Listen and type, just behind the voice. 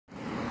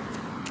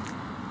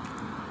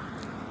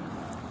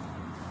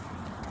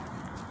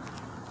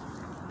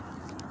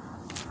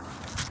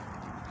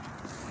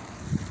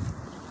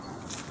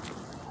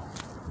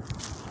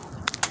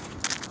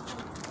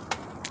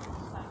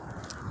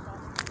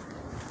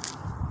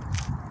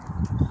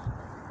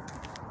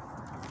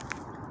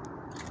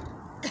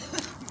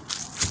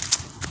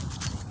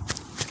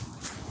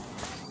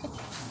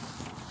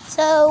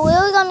So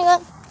we're gonna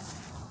go.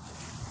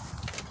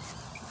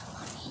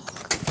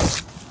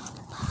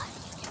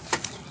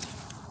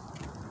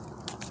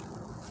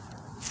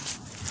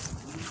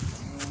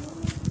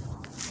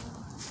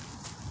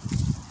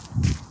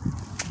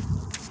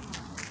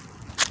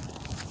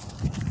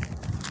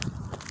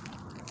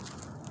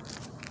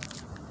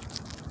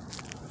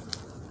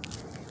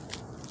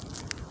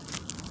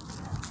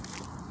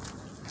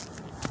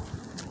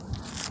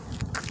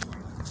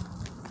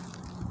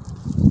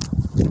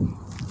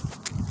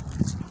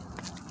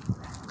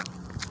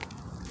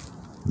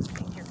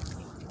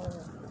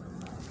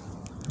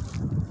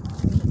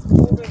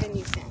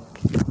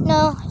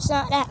 No, it's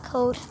not that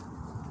cold.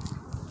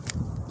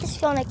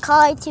 Just gonna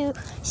call to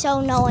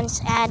so no one's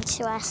sad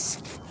to us.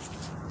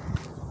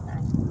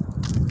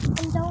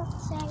 And don't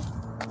say.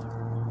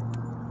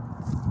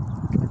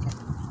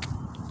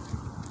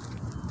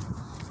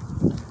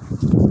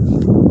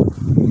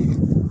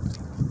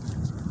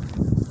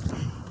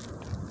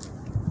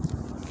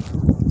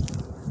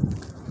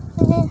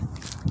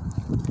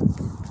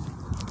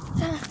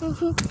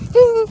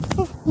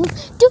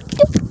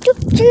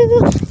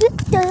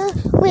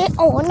 We're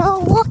on a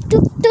walk.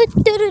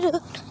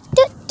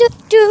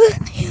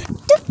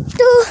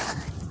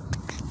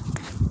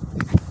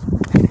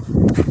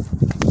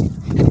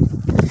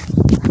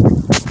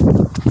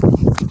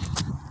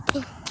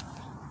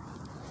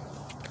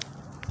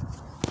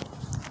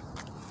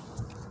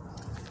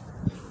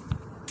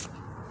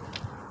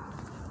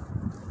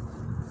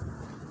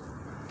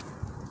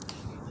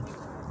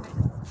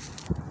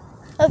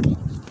 Okay.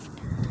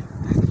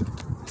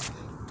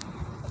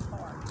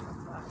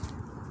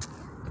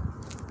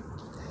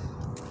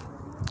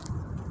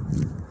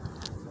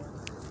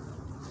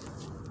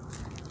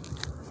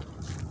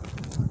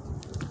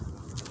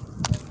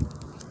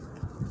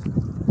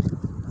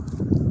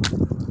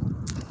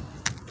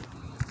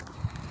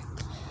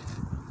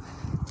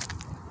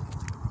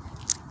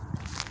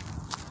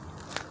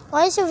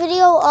 Why is the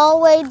video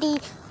already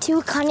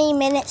 20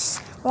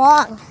 minutes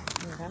long?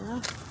 I don't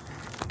know.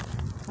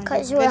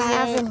 Because we're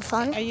having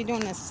fun. Are you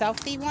doing a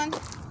selfie one?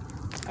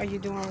 Or are you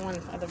doing one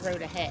for the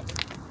road ahead?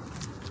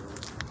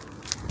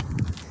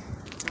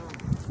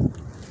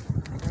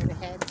 Road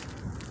ahead.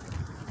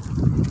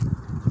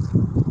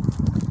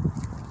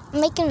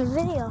 I'm making a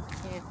video.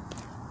 Yeah.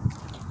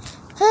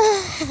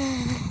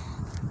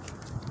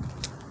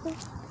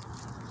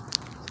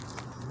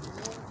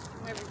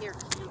 Over here.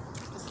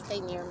 Just stay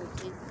near me,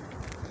 please.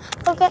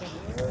 Okay.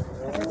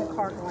 There's a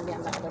car going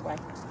down the other way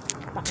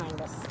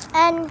behind us.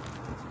 And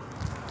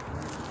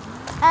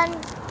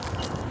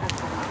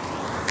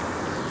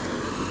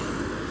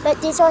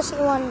but there's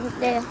also one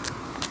there.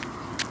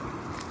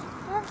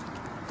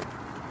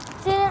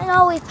 Didn't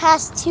know we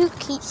passed 2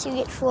 keys to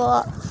get full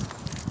up.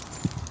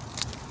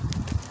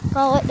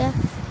 Go it there.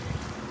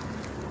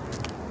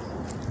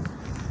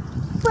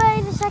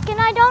 Wait a second,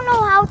 I don't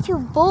know how to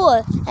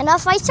board. And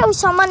if I show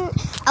someone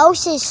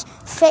else's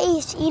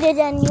face either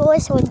than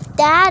yours or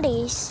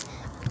daddy's,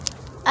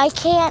 I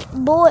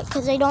can't board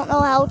because I don't know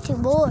how to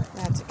board.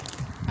 That's okay.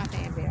 I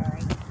think it'll be all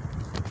right.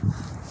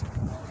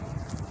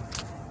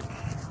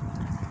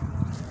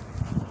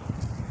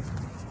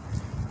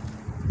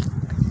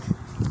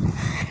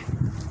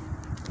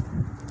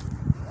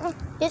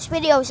 This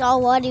video is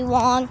already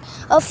long.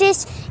 If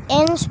this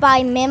ends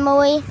by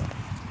memory,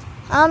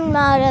 I'm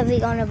not ever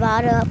gonna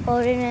bother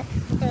uploading it.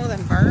 Look at all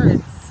them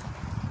birds.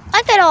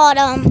 Look at all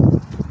them.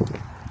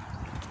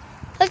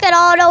 Look at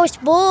all those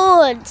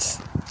birds.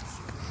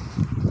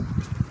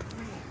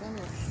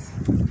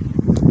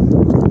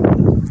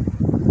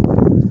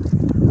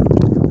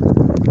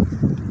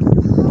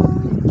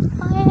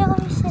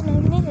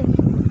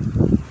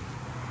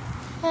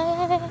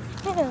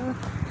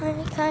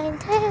 I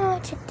can't tell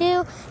what to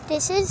do.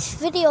 This is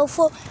video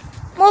for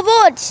more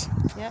birds.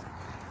 Yep.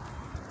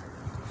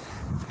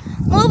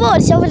 More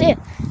birds over there.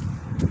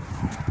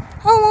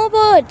 Oh, more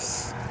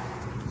birds.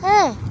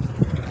 Huh.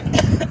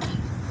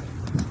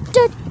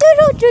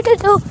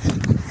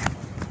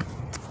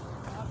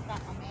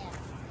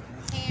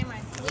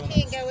 Cameron, we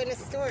can't go in the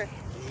store.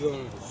 You go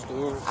in the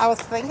store? I was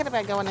thinking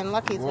about going in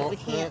Lucky's, but we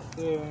can't. Walk back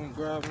there and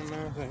grab them and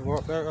everything.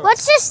 Walk back up.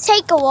 Let's just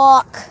take a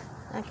walk.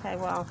 Okay,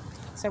 well,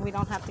 so we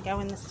don't have to go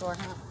in the store,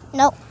 huh?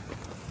 Nope.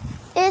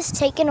 It's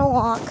taking a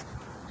walk.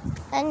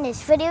 And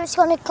this video is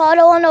going to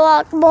cuddle on a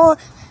lot more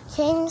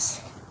things.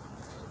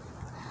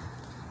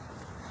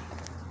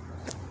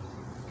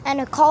 And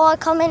a car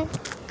coming.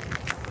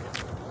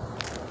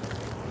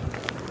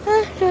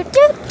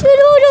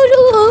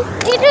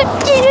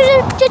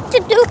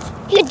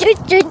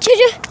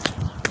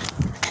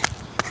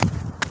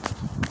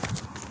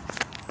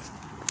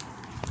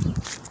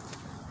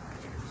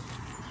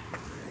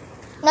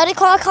 Another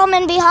car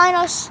coming behind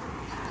us.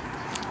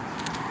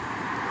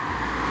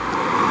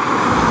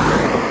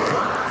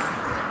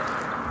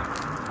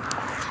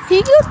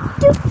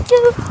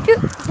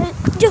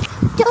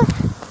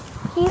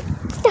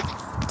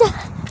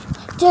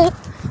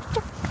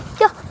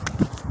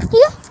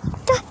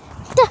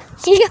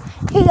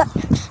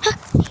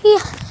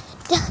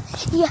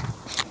 Yeah.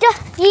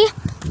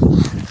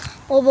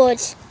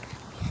 woods.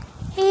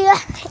 Yeah.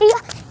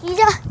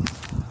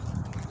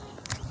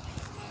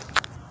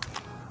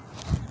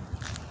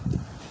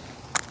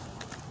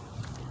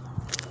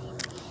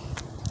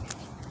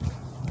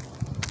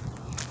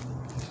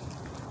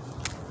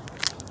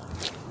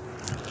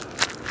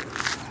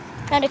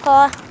 Another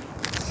car.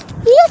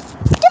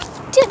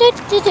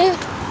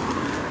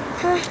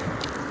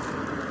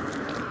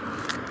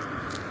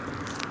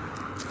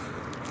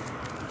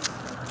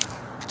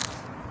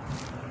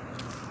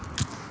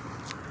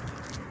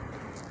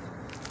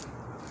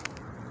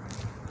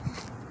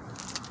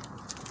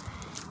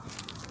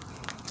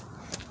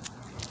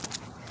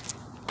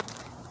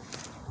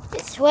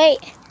 Just wait,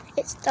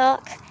 it's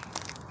dark.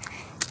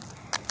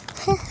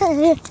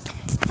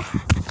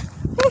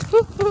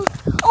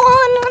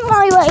 On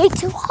my way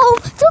to home,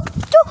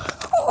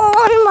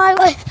 on my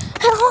way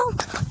home,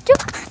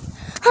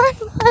 on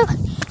my way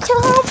to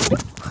home.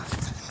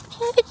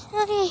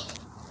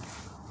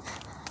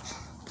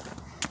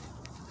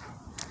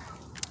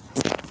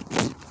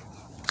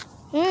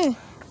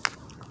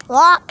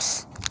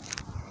 Rocks.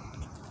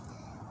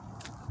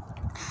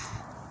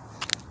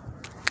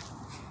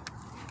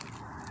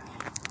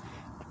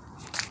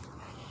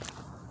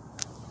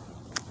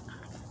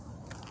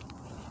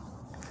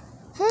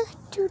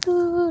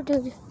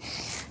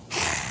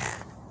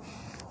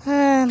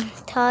 I'm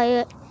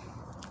tired.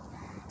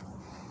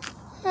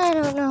 I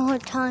don't know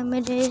what time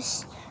it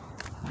is.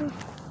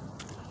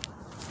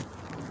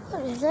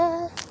 What is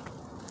that?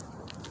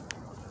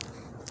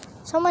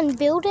 Someone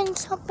building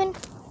something?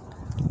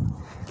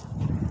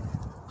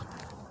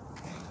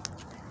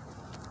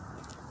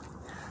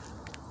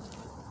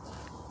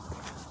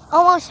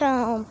 Almost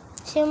home.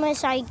 As soon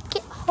as I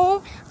get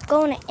home, I'm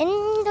going to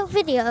end the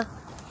video.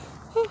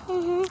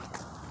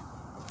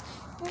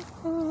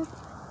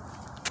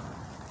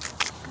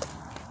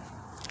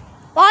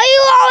 Why are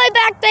you all the way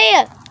back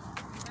there?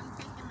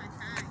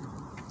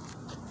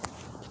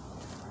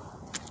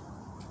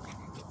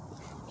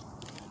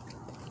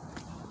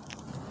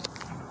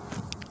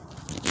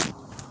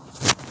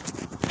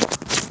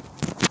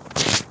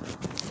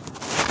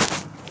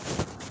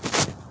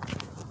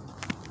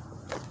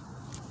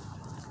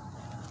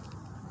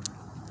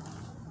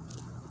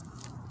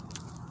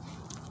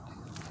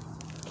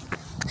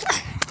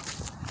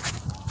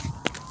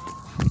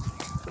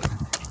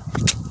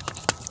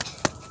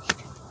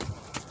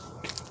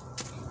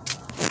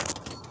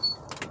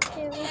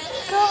 Here we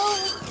go.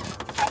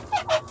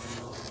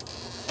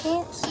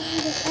 Can't see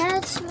the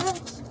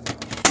passwords.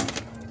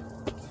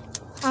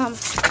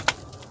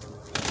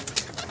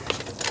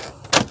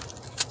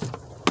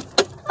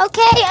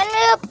 Okay, and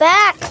we're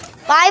back.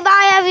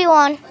 Bye-bye,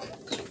 everyone.